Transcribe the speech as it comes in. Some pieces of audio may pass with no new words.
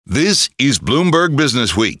This is Bloomberg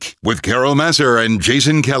Business Week with Carol Massar and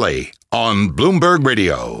Jason Kelly on Bloomberg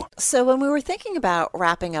Radio. So when we were thinking about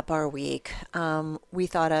wrapping up our week, we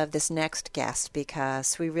thought of this next guest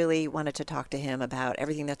because we really wanted to talk to him about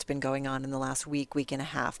everything that's been going on in the last week and a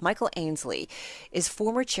half. Michael Ainslie is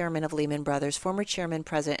former chairman of Lehman Brothers, former chairman,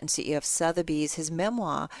 president, and CEO of Sotheby's. His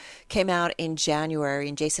memoir came out in January,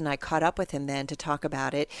 and Jason and I caught up with him then to talk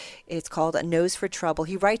about it. It's called A Nose for Trouble.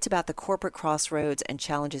 He writes about the corporate crossroads and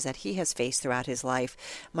challenges that he has faced throughout his life.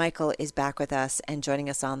 Michael is back with us and joining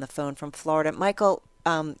us on the phone from Florida. Michael,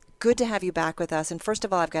 good to have you back with us. And first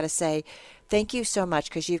of all, I've got to say thank you so much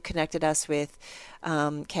because you've connected us with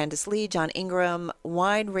Candace Lee, John Ingram,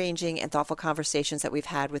 wide-ranging and thoughtful conversations that we've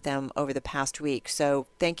had with them over the past week. So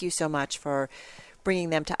thank you so much for bringing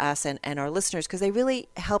them to us and our listeners because they really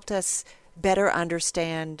helped us better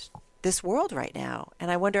understand this world right now. And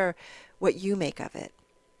I wonder what you make of it.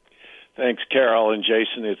 Thanks, Carol and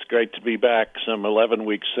Jason. It's great to be back. Some 11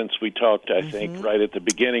 weeks since we talked, I think, right at the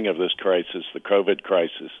beginning of this crisis, the COVID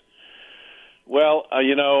crisis. Well,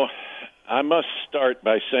 I must start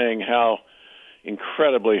by saying how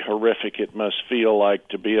incredibly horrific it must feel like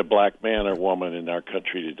to be a black man or woman in our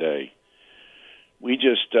country today. We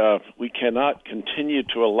cannot continue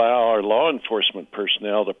to allow our law enforcement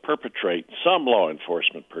personnel to perpetrate, some law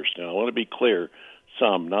enforcement personnel, I want to be clear,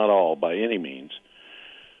 some, not all by any means,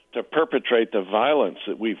 to perpetrate the violence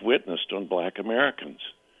that we've witnessed on black Americans.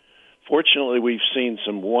 Fortunately, we've seen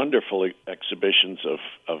some wonderful exhibitions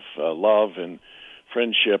of love and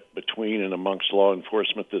friendship between and amongst law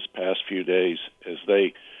enforcement this past few days as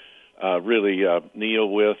they really kneel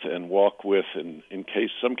with and walk with and in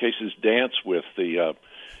some cases dance with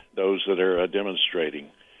those that are demonstrating.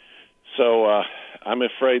 So I'm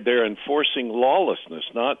afraid they're enforcing lawlessness,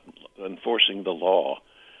 not enforcing the law.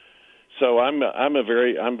 So I've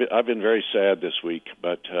been very sad this week,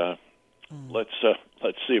 but let's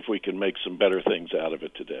see if we can make some better things out of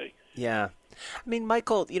it today. Yeah. I mean,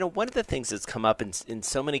 Michael, one of the things that's come up in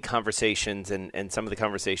so many conversations and some of the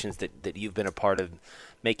conversations that you've been a part of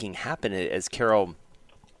making happen, as Carol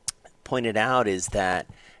pointed out, is that,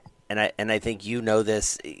 and I think you know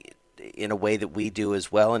this in a way that we do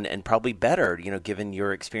as well, and probably better, given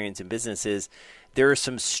your experience in businesses, there are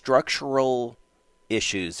some structural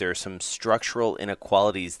issues. There are some structural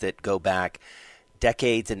inequalities that go back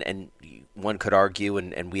decades and one could argue,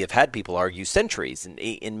 and we have had people argue centuries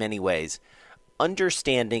in many ways.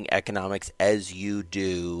 Understanding economics as you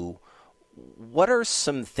do, what are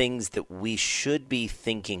some things that we should be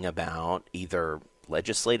thinking about, either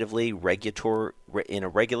legislatively, in a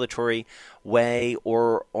regulatory way,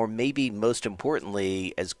 or maybe most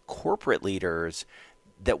importantly, as corporate leaders,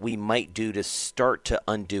 that we might do to start to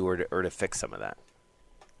undo or to fix some of that?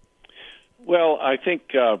 Well, I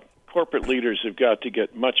think corporate leaders have got to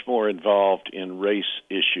get much more involved in race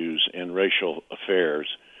issues and racial affairs.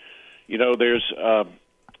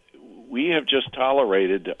 We have just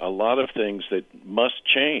tolerated a lot of things that must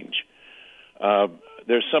change.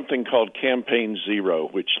 There's something called Campaign Zero,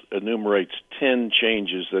 which enumerates 10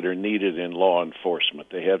 changes that are needed in law enforcement.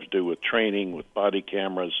 They have to do with training, with body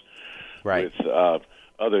cameras, right, with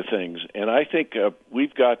other things. And I think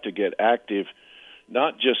we've got to get active.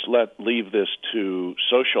 Not just leave this to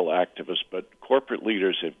social activists, but corporate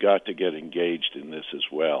leaders have got to get engaged in this as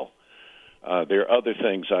well. There are other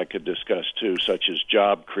things I could discuss, too, such as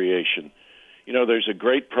job creation. There's a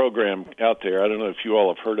great program out there. I don't know if you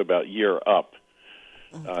all have heard about Year Up.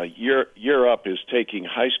 Year Up is taking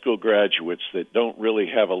high school graduates that don't really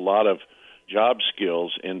have a lot of job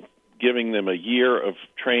skills and giving them a year of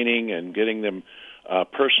training and getting them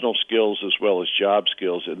personal skills as well as job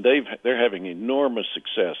skills, and they're having enormous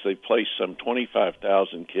success. They've placed some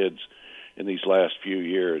 25,000 kids in these last few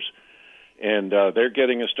years, and they're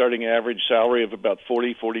getting a starting average salary of about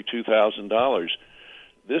 $42,000.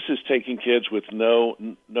 This is taking kids with no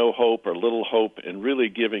hope or little hope and really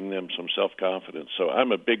giving them some self-confidence. So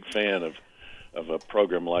I'm a big fan of a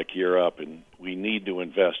program like Year Up, and we need to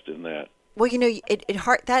invest in that. Well,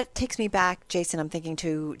 that takes me back, Jason. I'm thinking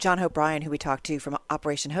to John Hope Bryan, who we talked to from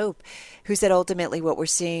Operation Hope, who said ultimately what we're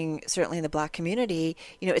seeing, certainly in the black community,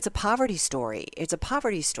 it's a poverty story. It's a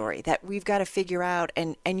poverty story that we've got to figure out.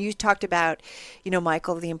 And you talked about,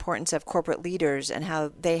 Michael, the importance of corporate leaders and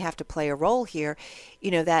how they have to play a role here.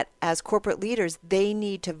 That as corporate leaders, they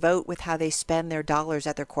need to vote with how they spend their dollars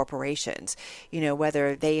at their corporations.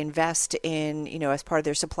 Whether they invest in, as part of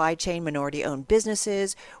their supply chain, minority-owned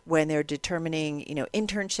businesses, when they're determining,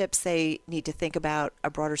 internships. They need to think about a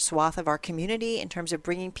broader swath of our community in terms of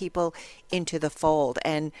bringing people into the fold.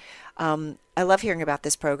 And I love hearing about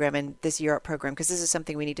this program and this Year Up program, because this is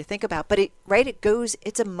something we need to think about. But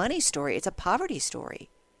it's a money story. It's a poverty story.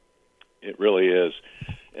 It really is.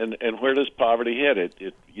 And where does poverty hit?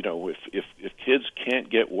 If kids can't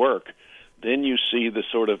get work, then you see the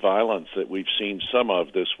sort of violence that we've seen some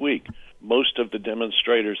of this week. Most of the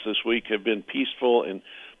demonstrators this week have been peaceful and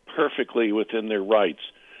perfectly within their rights.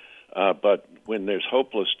 But when there's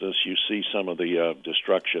hopelessness, you see some of the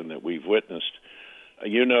destruction that we've witnessed. As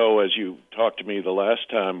you talked to me the last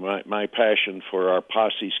time, my passion for our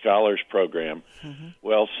Posse Scholars Program. Mm-hmm.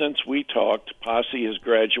 Well, since we talked, Posse has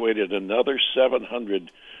graduated another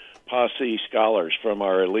 700 Posse Scholars from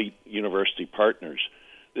our elite university partners.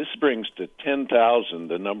 This brings to 10,000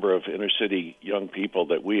 the number of inner-city young people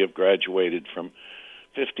that we have graduated from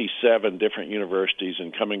 57 different universities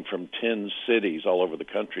and coming from 10 cities all over the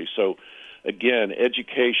country. So, again,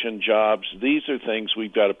 education, jobs, these are things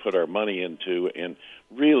we've got to put our money into and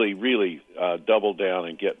really, really double down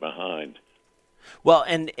and get behind. Well,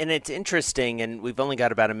 and it's interesting, and we've only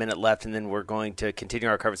got about a minute left, and then we're going to continue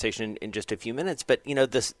our conversation in just a few minutes. But,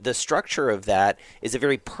 the structure of that is a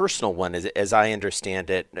very personal one, as I understand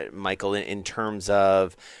it, Michael, in terms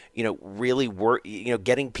of, really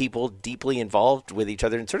getting people deeply involved with each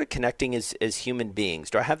other and sort of connecting as human beings.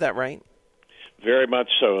 Do I have that right? Very much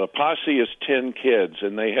so. A posse is 10 kids,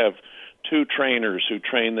 and they have 2 trainers who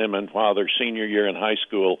train them while they're senior year in high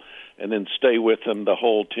school, and then stay with them the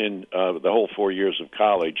whole 4 years of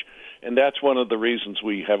college. And that's one of the reasons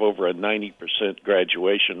we have over a 90%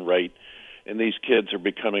 graduation rate. And these kids are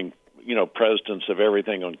becoming, presidents of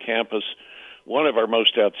everything on campus. One of our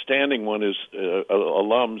most outstanding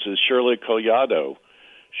alums is Shirley Collado.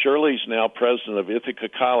 Shirley's now president of Ithaca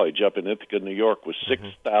College up in Ithaca, New York, with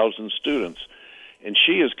 6,000 students. And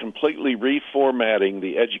she is completely reformatting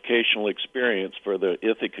the educational experience for the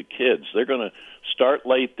Ithaca kids. They're going to start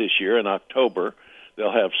late this year in October.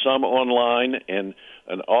 They'll have some online and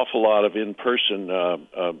an awful lot of in-person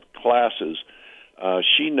classes.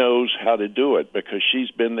 She knows how to do it because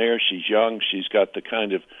she's been there. She's young. She's got the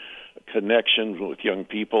kind of connections with young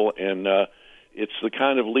people, and it's the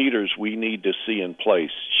kind of leaders we need to see in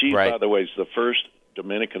place. She, right, by the way, is the first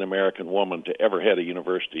Dominican-American woman to ever head a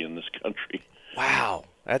university in this country. Wow,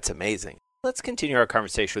 that's amazing. Let's continue our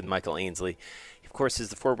conversation with Michael Ainslie. He, of course, is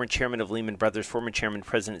the former chairman of Lehman Brothers, former chairman,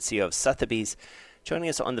 president, CEO of Sotheby's. Joining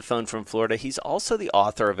us on the phone from Florida, he's also the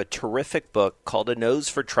author of a terrific book called A Nose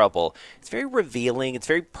for Trouble. It's very revealing. It's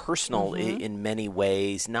very personal in many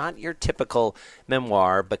ways, not your typical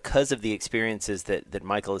memoir because of the experiences that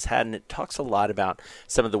Michael has had. And it talks a lot about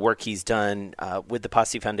some of the work he's done with the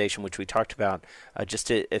Posse Foundation, which we talked about just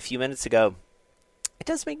a few minutes ago. It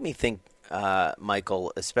does make me think,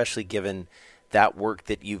 Michael, especially given that work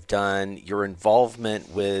that you've done, your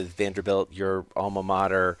involvement with Vanderbilt, your alma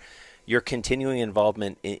mater, your continuing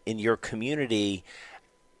involvement in your community.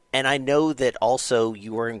 And I know that also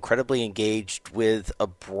you are incredibly engaged with a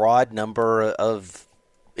broad number of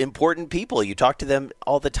important people. You talk to them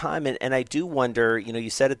all the time. And I do wonder, you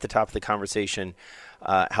said at the top of the conversation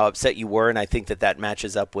how upset you were, and I think that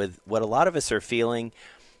matches up with what a lot of us are feeling.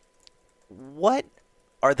 What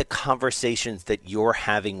are the conversations that you're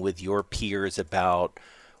having with your peers about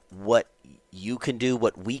what you can do,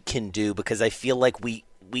 what we can do? Because I feel like we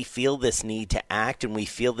feel this need to act, and we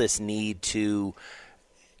feel this need to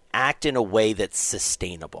act in a way that's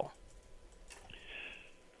sustainable.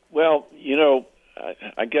 Well,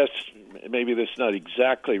 I guess maybe that's not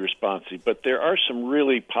exactly responsive, but there are some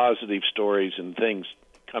really positive stories and things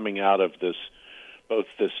coming out of this, both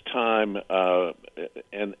this time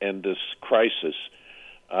and this crisis.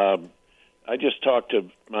 I just talked to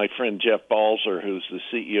my friend Jeff Balzer, who's the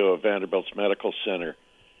CEO of Vanderbilt's Medical Center.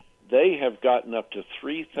 They have gotten up to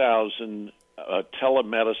 3,000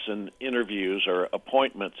 telemedicine interviews or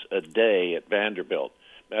appointments a day at Vanderbilt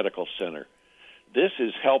Medical Center. This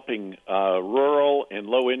is helping rural and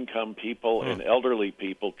low-income people and elderly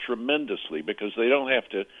people tremendously because they don't have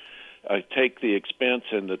to take the expense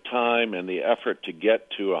and the time and the effort to get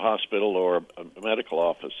to a hospital or a medical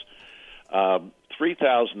office.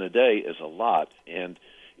 3,000 a day is a lot, and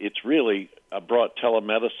it's really brought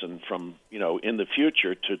telemedicine from, in the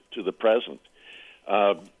future to the present.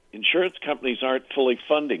 Insurance companies aren't fully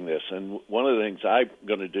funding this, and one of the things I'm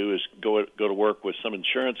going to do is go to work with some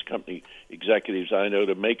insurance company executives I know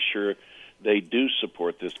to make sure they do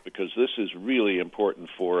support this, because this is really important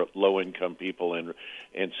for low-income people and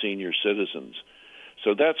senior citizens.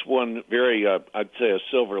 So that's one very, I'd say, a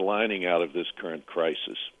silver lining out of this current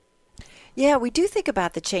crisis. Yeah, we do think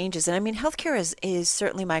about the changes. And I mean, healthcare is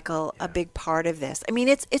certainly, Michael, a big part of this. I mean,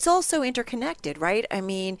 it's also interconnected, right? I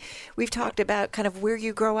mean, we've talked about kind of where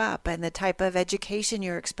you grow up and the type of education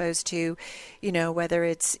you're exposed to, whether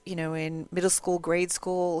it's, in middle school, grade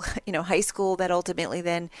school, high school, that ultimately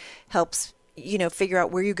then helps figure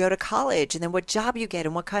out where you go to college and then what job you get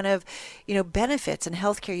and what kind of, benefits and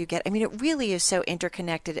healthcare you get. I mean, it really is so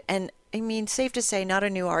interconnected. And I mean, safe to say, not a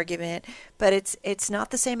new argument, but it's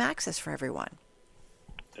not the same access for everyone.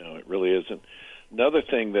 No, it really isn't. Another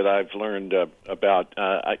thing that I've learned about,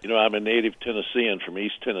 I'm a native Tennessean from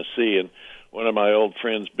East Tennessee, and one of my old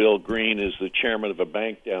friends, Bill Green, is the chairman of a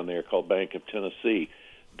bank down there called Bank of Tennessee.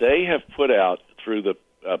 They have put out, through the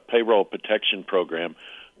payroll protection program,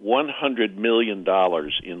 $100 million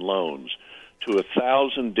in loans to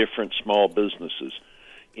 1,000 different small businesses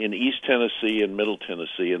in East Tennessee and Middle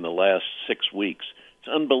Tennessee in the last 6 weeks. It's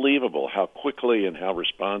unbelievable how quickly and how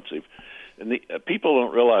responsive. And people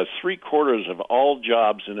don't realize 3/4 of all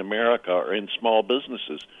jobs in America are in small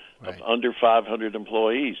businesses of under 500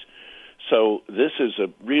 employees. So this is a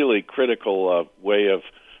really critical way of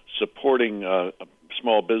supporting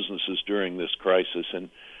small businesses during this crisis. And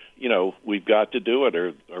we've got to do it,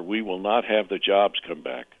 or we will not have the jobs come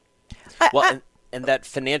back. And that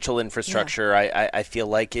financial infrastructure, I feel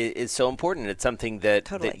like is so important. It's something that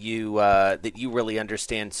Totally. that you really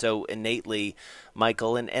understand so innately,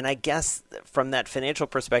 Michael. And I guess from that financial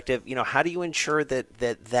perspective, how do you ensure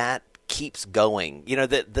that keeps going?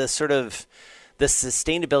 The sort of the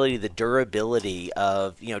sustainability, the durability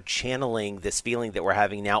of channeling this feeling that we're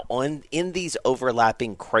having now in these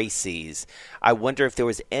overlapping crises. I wonder if there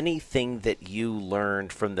was anything that you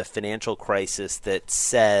learned from the financial crisis that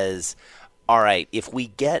says, all right, if we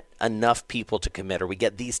get enough people to commit, or we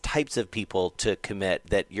get these types of people to commit,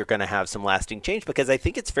 that you're going to have some lasting change. Because I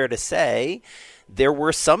think it's fair to say there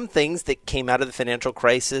were some things that came out of the financial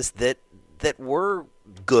crisis that were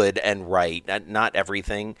good and right. Not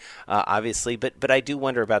everything, obviously, but I do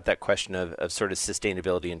wonder about that question of sort of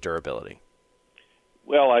sustainability and durability.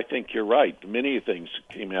 Well, I think you're right. Many things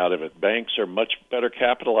came out of it. Banks are much better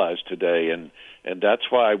capitalized today, and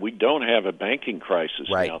that's why we don't have a banking crisis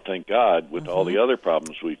now, thank God, with all the other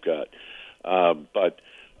problems we've got. But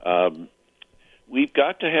we've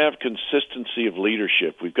got to have consistency of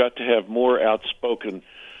leadership. We've got to have more outspoken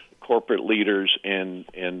corporate leaders and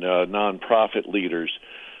nonprofit leaders.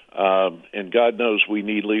 And God knows we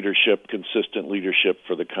need leadership, consistent leadership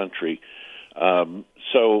for the country.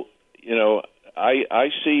 I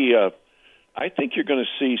see. I think you're going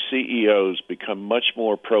to see CEOs become much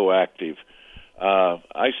more proactive.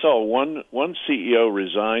 I saw one CEO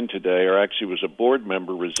resign today, or actually was a board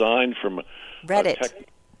member, resigned from Reddit.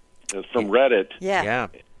 Reddit. Yeah.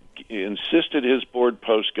 Insisted his board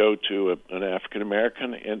post go to an African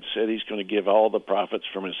American, and said he's going to give all the profits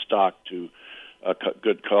from his stock to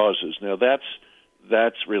good causes. Now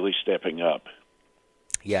that's really stepping up.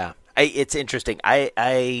 Yeah, it's interesting.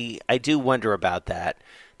 I do wonder about that.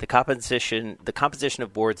 The composition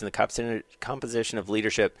of boards and the composition of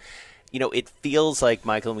leadership. It feels like,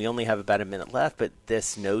 Michael, and we only have about a minute left, but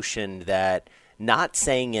this notion that not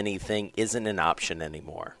saying anything isn't an option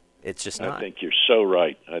anymore. It's just not. I think you're so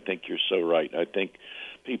right. I think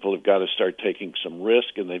people have got to start taking some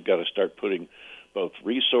risk, and they've got to start putting both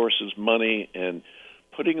resources, money, and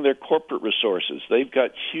putting their corporate resources. They've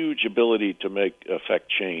got huge ability to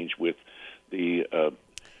affect change with the.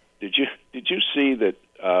 Did you see that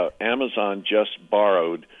Amazon just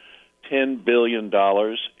borrowed $10 billion,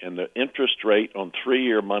 and the interest rate on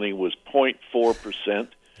 3-year money was 0.4%?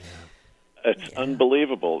 It's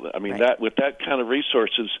unbelievable. I mean, that with that kind of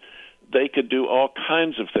resources, they could do all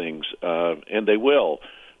kinds of things, and they will.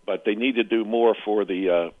 But they need to do more for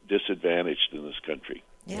the disadvantaged in this country.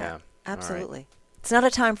 Yeah, absolutely. It's not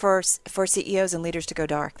a time for CEOs and leaders to go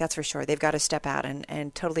dark, that's for sure. They've got to step out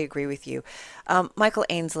and totally agree with you. Michael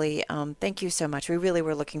Ainslie, thank you so much. We really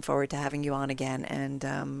were looking forward to having you on again,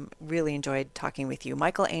 and really enjoyed talking with you.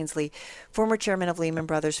 Michael Ainslie, former chairman of Lehman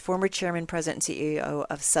Brothers, former chairman, president, and CEO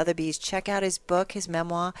of Sotheby's. Check out his book, his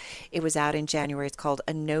memoir. It was out in January. It's called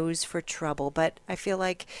A Nose for Trouble. But I feel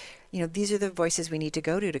like, these are the voices we need to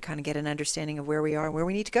go to kind of get an understanding of where we are and where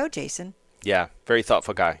we need to go, Jason. Yeah, very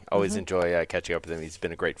thoughtful guy. Always enjoy catching up with him. He's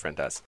been a great friend to us.